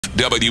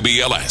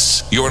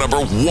WBLS, your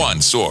number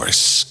one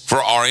source for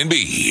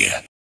R&B.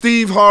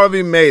 Steve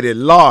Harvey made it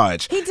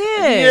large. He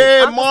did.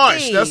 Yeah,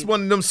 March. Steve. That's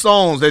one of them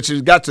songs that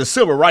you got the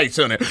civil rights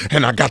in it.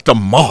 And I got the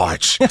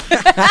march.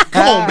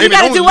 Come on, baby.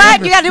 You gotta do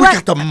what? You gotta do what?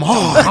 We got the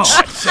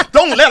march.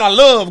 Don't let our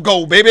love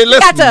go, baby.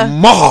 Let's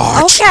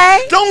march.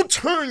 Okay. Don't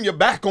turn your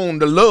back on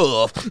the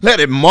love.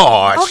 Let it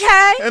march.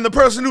 Okay. And the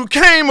person who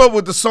came up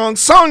with the song,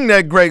 sung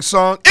that great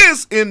song,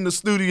 is in the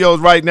studios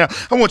right now.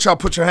 I want y'all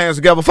to put your hands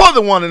together for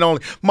the one and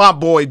only, my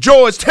boy,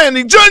 George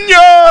Tandy Jr.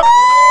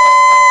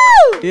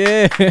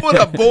 Yeah. What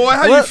up, boy?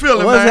 How you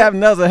feeling, what's man?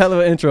 happening? That was a hell of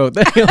an intro.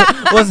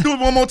 Let's do it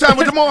one more time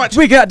with the march.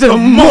 We got the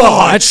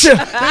march.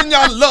 And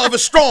y'all love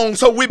is strong,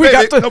 so we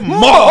got the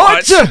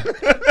march.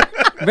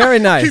 Very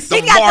nice.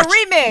 He got the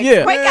remix.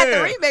 Yeah. Quake got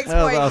the remix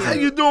for you. Awesome. How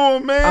you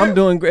doing, man? I'm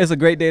doing great. It's a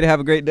great day to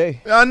have a great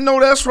day. I know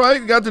that's right.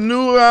 You got the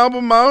new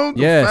album out,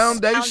 Yes.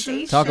 The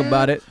Foundation. Talk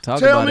about it.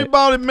 Tell me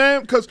about it,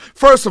 man. Because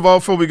first of all,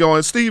 before we go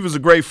on, Steve is a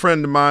great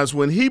friend of mine.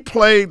 When he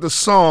played the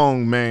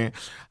song, man,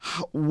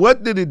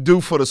 what did it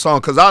do for the song?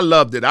 Because I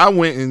loved it. I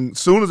went and as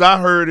soon as I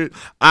heard it,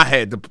 I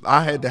had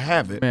to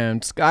have it.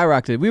 Man,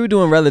 skyrocketed. We were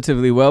doing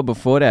relatively well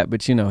before that,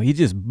 but you know, he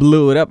just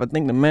blew it up. I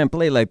think the man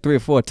played like 3 or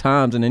 4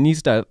 times, and then he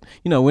started,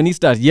 when he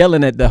starts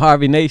yelling at the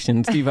Harvey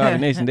Nation, Steve Harvey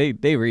Nation,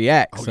 they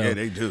react. Oh, so yeah,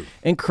 they do.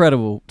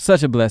 Incredible.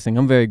 Such a blessing.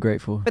 I'm very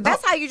grateful. But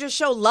that's how you just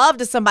show love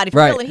to somebody for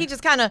Right. real. And he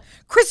just kind of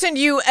christened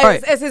you as,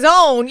 Right. as his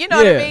own. You know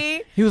what I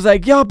mean? He was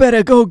like, y'all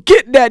better go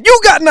get that. You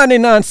got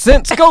 99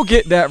 cents. Go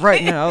get that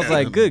right now. I was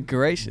like, good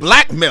gracious.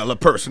 Blackmail a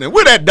person. And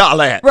where that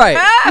dollar at? Right.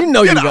 You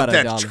know Get you out got a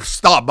that dollar.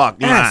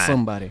 Starbucks line. Ask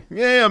somebody.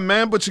 Yeah,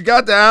 man, but you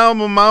got the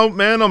album out,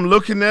 man. I'm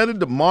looking at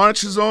it. The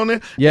march is on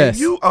it. Yes. And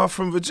you are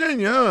from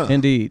Virginia, huh?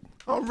 Indeed.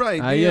 All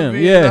right, I DMV am.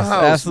 in Yes, the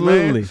house,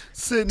 absolutely. Man.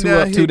 Sitting 2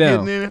 down up, here 2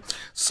 down. getting in it.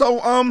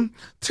 So,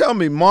 tell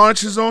me,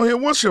 March is on here.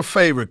 What's your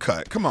favorite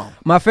cut? Come on.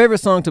 My favorite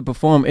song to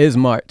perform is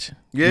March.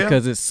 Yeah?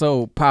 Because it's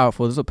so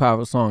powerful. It's a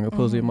powerful song. It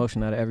pulls the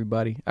emotion out of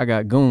everybody. I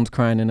got goons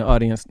crying in the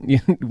audience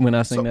when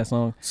I sing that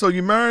song. So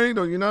you married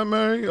or you not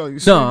married? Or you No,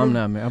 single? I'm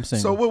not, man. I'm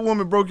single. So what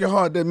woman broke your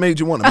heart that made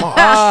you want to march?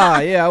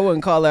 Yeah, I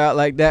wouldn't call her out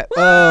like that.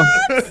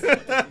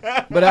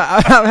 But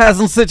I've had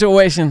some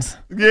situations.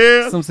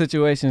 Yeah. Some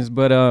situations.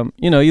 But,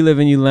 you live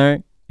and you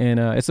learn. And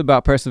it's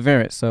about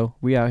perseverance. So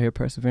we out here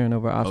persevering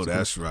over obstacles. Oh,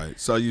 that's right.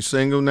 So you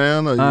single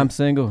now? Or I'm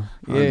single.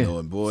 Yeah. I know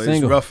it, boy.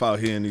 Single. It's rough out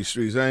here in these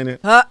streets, ain't it?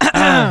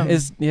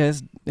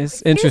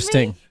 It's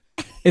interesting.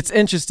 It's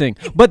interesting.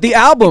 But the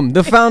album,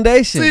 the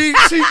foundation. See,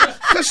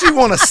 because she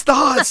want to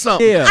start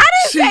something. Yeah. I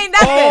didn't say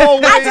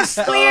nothing. I just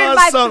cleared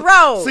my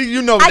throat. See,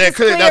 you know I that just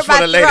clear. That's for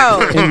cleared the my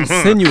lady. throat.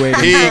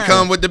 Insinuating. He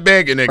come with the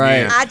begging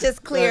again. Right. I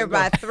just cleared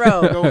my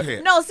throat. Go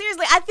ahead. No,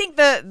 seriously, I think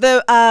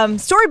the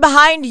story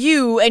behind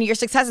you and your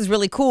success is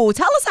really cool.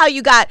 Tell us how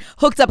you got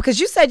hooked up,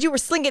 because you said you were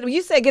slinging.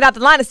 You said get out the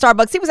line at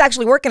Starbucks. He was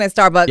actually working at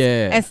Starbucks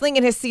and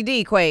slinging his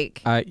CD,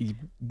 Quake.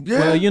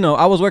 Well,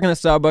 I was working at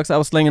Starbucks. I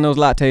was slinging those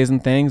lattes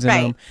and things.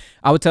 And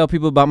I would tell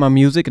people about my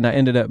music, and I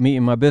ended up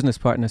meeting my business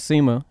partner,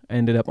 Seema. I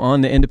ended up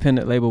on the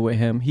independent label with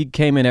him. He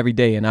came in every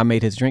day, and I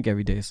made his drink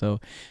every day. So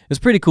it's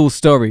a pretty cool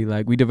story.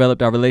 Like, we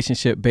developed our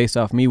relationship based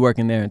off me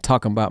working there and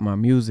talking about my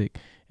music.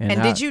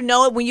 And did you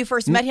know it when you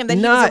first met him that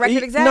he was a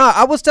record exec? No,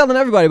 I was telling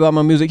everybody about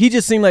my music. He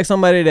just seemed like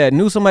somebody that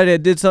knew somebody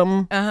that did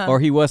something, or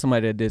he was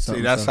somebody that did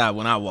something. See, that's how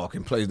when I walk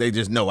in place, they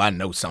just know I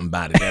know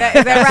somebody. Is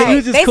that right? He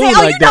was just They cool say,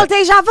 oh, like you know that.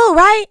 Deja Vu,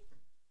 right?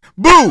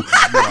 Boo!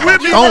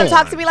 You gonna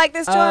talk to me like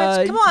this,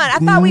 George? Come on, I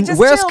thought we just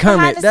Where's chilled Kermit?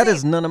 behind the That scenes.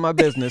 is none of my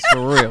business,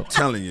 for real.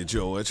 Telling you,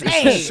 George, it's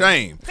Dang. a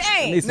shame. I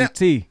Dang. need some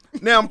tea.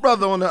 Now,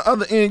 brother, on the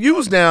other end, you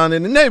was down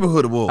in the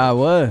neighborhood award. I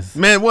was.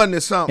 Man, wasn't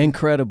it something?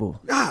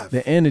 Incredible. God.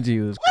 The energy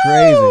was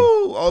crazy.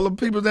 Woo! All the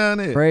people down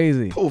there.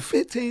 Crazy. Pulled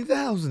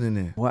 15,000 in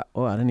there. What?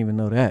 Oh, I didn't even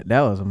know that.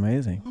 That was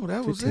amazing. Oh,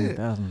 that was it.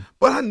 15,000.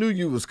 But I knew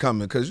you was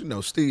coming because,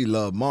 Steve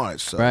loved March.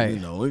 So, Right.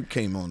 it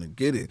came on to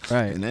get it.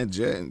 Right. And that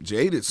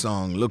Jaded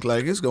song looked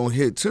like it's going to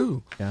hit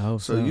too. Yeah, I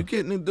hope So so. you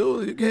getting to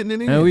do it. You're getting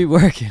it in. And we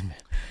working.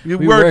 You're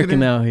We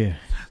working out here.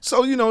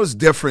 So, it's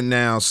different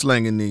now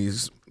slinging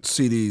these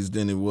CDs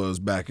than it was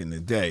back in the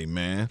day,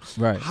 man.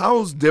 Right.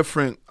 How's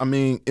different,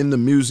 in the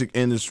music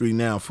industry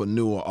now for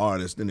newer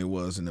artists than it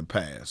was in the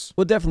past?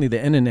 Well, definitely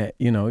the internet.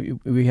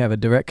 We have a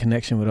direct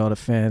connection with all the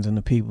fans and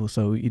the people,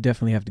 so you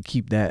definitely have to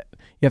keep that.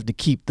 You have to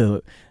keep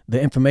the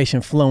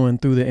information flowing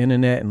through the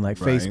internet and like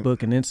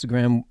Facebook and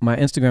Instagram. My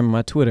Instagram and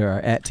my Twitter are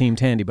at Team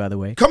Tandy, by the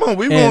way. Come on,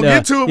 we won't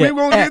get to it. Yeah, we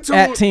won't get to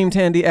at it. Team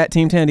Tandy, at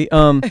Team Tandy.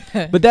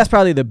 But that's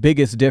probably the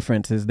biggest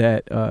difference is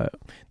that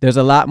there's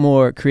a lot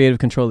more creative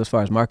control as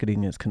far as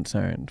marketing is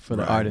concerned for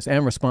the artist,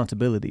 and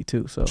responsibility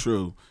too. So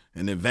true,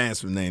 and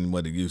advancement ain't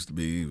what it used to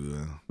be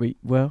either.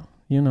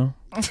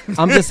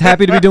 I'm just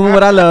happy to be doing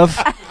what I love.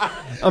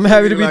 I'm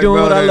happy to be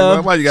doing what I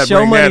love. Why you gotta show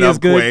bring money that up, is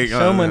good. Quake?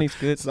 Show money's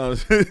good. So,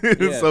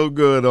 so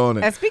good on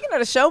it. And speaking of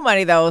the show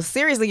money, though,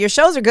 seriously, your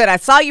shows are good. I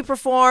saw you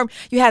perform.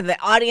 You had the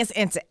audience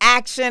into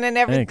action and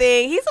everything.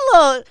 Thanks. He's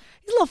a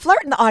little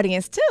flirt in the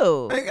audience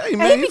too. Hey, And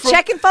man, he be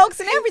checking folks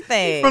and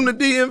everything. From the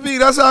DMV,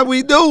 that's how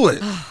we do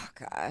it.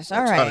 gosh. All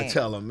I'm right. trying to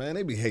tell them, man.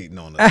 They be hating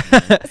on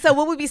us. So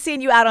will we be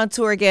seeing you out on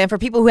tour again? For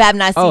people who have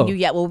not seen you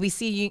yet, will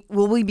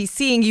we be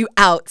seeing you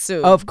out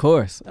soon? Of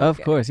course.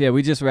 Of course. Yeah,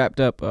 we just wrapped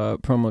up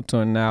promo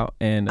tour now,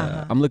 and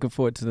I'm looking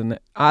forward to the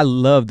next. I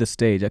love the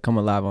stage. I come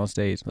alive on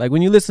stage. Like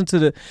when you listen to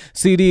the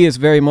CD, it's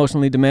very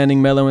emotionally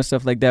demanding, mellow and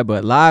stuff like that,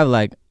 but live,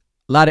 like,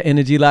 a lot of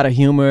energy, a lot of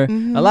humor,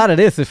 a lot of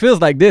this. It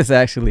feels like this,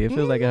 actually. It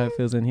feels like how it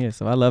feels in here,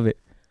 so I love it.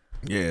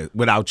 Yeah,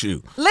 without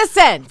you.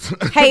 Listen,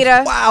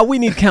 hater. Wow, we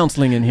need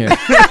counseling in here.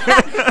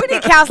 We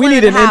need counseling we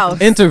need in the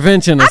house.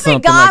 Intervention or something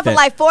like that. I've been gone for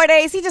like 4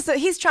 days.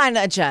 He's trying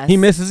to adjust. He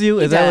misses you?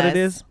 Is that what it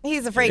is?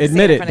 He's afraid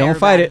Admit to it. Don't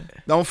fight it.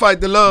 Don't fight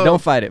the love.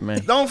 Don't fight it,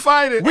 man. Don't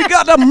fight it. We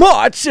got to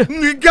march.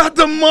 We got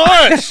to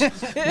march. You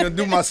gonna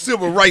do my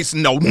civil rights?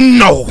 No.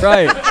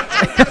 Right.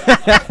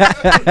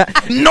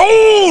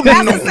 No.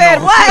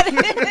 Said what?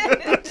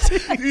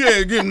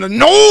 Yeah, give him the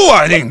no.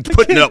 I ain't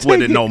putting up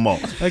with it no more.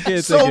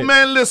 So,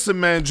 man, listen,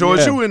 man,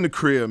 George, you in the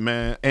crib,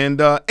 man, and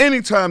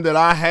anytime that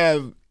I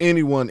have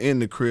anyone in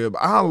the crib,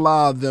 I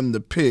allow them to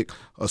pick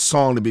a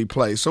song to be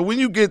played. So when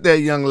you get that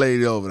young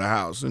lady over the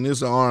house, and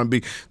it's an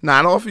R&B,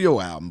 not off of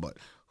your album, but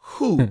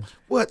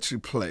what you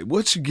play,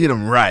 what you get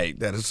them right,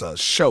 that it's a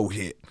show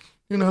hit.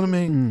 You know what I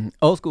mean?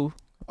 Old school.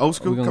 Old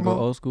school, come on.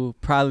 Old school.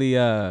 Probably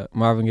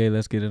Marvin Gaye,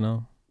 Let's Get It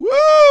On. Woo!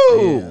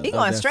 Yeah, he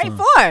going straight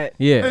for it.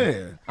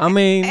 Yeah. I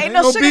mean, ain't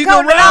no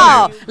sugarcoating at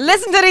all.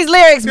 Listen to these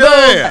lyrics, boo.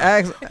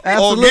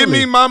 Absolutely. Or give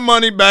me my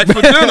money back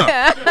for dinner.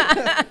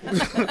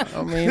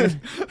 I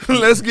mean,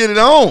 let's get it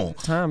on.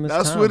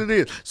 That's what it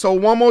is. So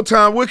one more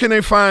time, where can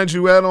they find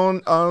you at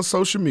on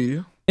social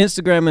media?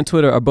 Instagram and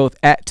Twitter are both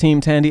at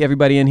Team Tandy.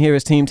 Everybody in here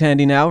is Team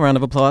Tandy now. Round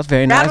of applause.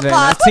 Very nice. Very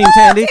nice. Team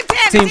Tandy.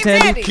 Team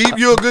Tandy. Keep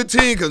you a good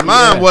team, because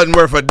mine wasn't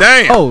worth a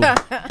damn. Oh.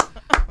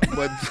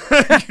 But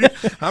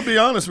I'll be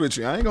honest with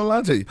you. I ain't going to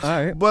lie to you. All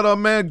right. But,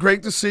 man,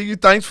 great to see you.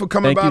 Thanks for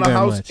coming by the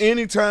house. Much.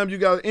 Anytime you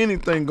got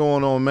anything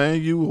going on,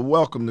 man, you are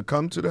welcome to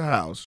come to the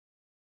house.